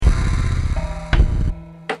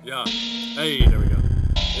Yeah. Hey, there we go.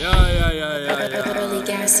 Yeah. Early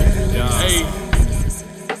gas and release. Yeah, hey.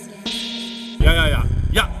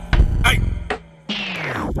 Yeah. Hey.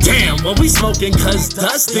 Damn, what we smoking cause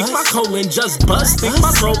dust. Think my colon just bust. Think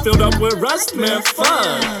my throat filled up with rust. Man,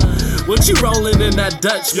 fuck. What you rolling in that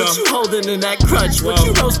Dutch? What you holding in that crutch? What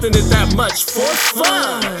you roasting it that much for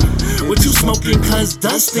fun? What you smoking cause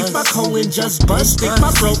dust? Think my colon just bust. Think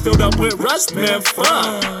my throat filled up with rust. Man,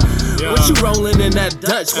 fuck. What you rolling in that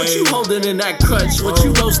Dutch? What you holding in that crutch? What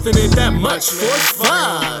you roasting it that much for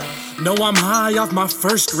fun? No, I'm high off my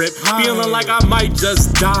first rip. Feeling like I might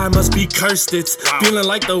just die, must be cursed. It's feeling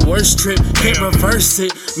like the worst trip, can't reverse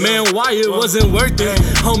it. Man, why it wasn't worth it?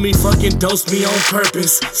 Homie fucking dosed me on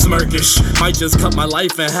purpose. Smirkish, might just cut my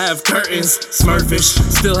life in half curtains. Smurfish,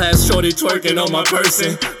 still has shorty twerking on my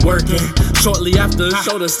person. Working, shortly after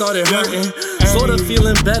shoulder started hurting. Sorta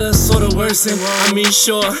feeling better, sorta worsen. I mean,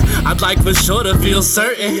 sure, I'd like for sure to feel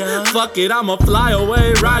certain. Fuck it, I'ma fly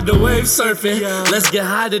away, ride the wave surfing. Let's get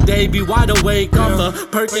high today, be wide awake off the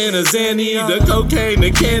perk and a Zanny, the cocaine,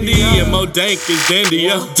 the candy, and more dank is dandy.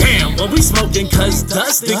 Yo, damn, what we smoking cause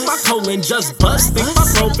dust? Think my colon just bust. Think my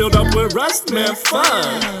throat filled up with rust. Man,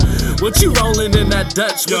 fuck. What you rolling in that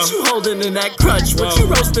Dutch? What you holding in that crutch? What you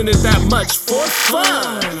roasting it that much for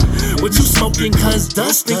fun? What you smoking cause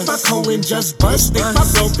dust? Think my colon just bust. Think my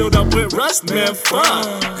throat filled up with rust. Man,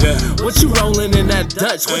 fuck. What you rolling in that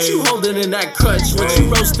Dutch? What you holding in that crutch? What you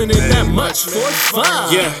roasting it that much for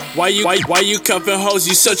fun? Yeah, why you cuffing hoes?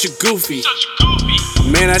 You such a goofy.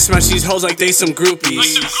 Man, I smash these hoes like they some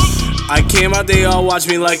groupies. I came out, they all watch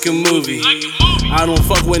me like a movie. I don't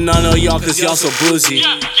fuck with none of y'all cause y'all so boozy.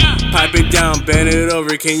 Pipe it down, bend it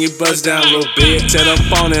over, can you buzz down a little bit? Set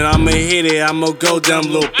up on it, I'ma hit it, I'ma go down a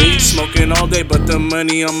little bit. Smoking all day, but the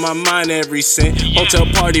money on my mind every cent. Hotel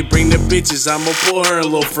party, bring the bitches, I'ma pull her a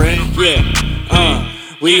little friend. Yeah,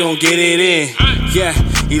 we gon' get it in. Yeah,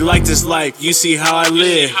 you like this life, you see how I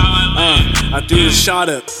live. I threw the shot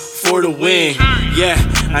up for the win. Yeah,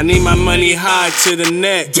 I need my money high to the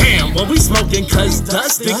neck. Damn, what we smoking cause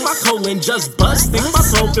dust? Think my colon just bust. Think my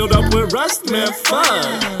throat filled up with rust. Man,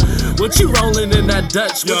 fuck. What you rolling in that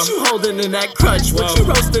Dutch? What you holding in that crutch? What you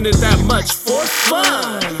roasting it that much for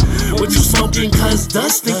fun? What you smoking cause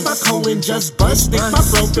dust? Think my colon just bust. Think my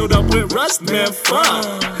throat filled up with rust. Man,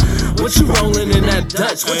 fuck. What you rolling in that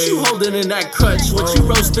Dutch? What you holding in that crutch? What you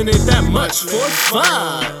roasting it that much for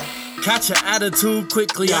fun? Catch your attitude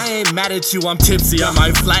quickly, I ain't mad at you, I'm tipsy. I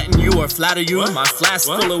might flatten you or flatter you, my flask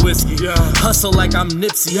full of whiskey. Hustle like I'm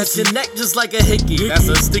Nipsey, at your neck just like a hickey. That's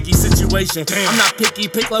a sticky situation, I'm not picky,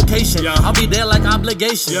 pick location. I'll be there like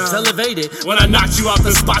obligations, elevated. When I knock you off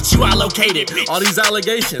the spot you allocated. All these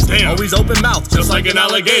allegations, always open mouth, just like an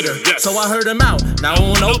alligator. So I heard him out, now it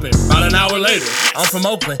won't open, about an hour later. I'm from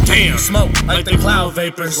Oakland, smoke like the cloud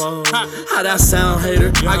vapors. How that sound,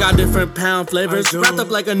 hater? I got different pound flavors, wrapped up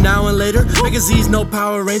like a now and later. Make a Z's no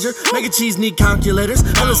Power Ranger. Make a cheese need calculators.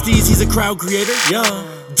 LSD's he's a crowd creator. Yo.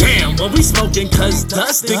 Damn, what we smoking cause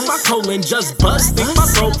dust? Think my colon just bust. Think my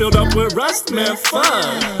throat filled up with rust. Man, fuck.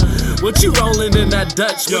 What you rolling in that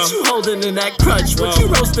Dutch? What you holding in that crutch? What you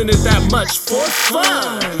roasting it that much for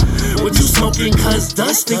fun? What you smoking cause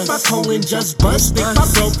dust? Think my colon just bust. Think my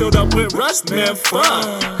throat filled up with rust. Man,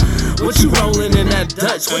 fuck. What you rolling in that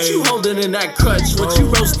Dutch? What you holding in that crutch? What you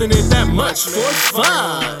roasting it that much for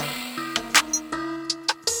fun?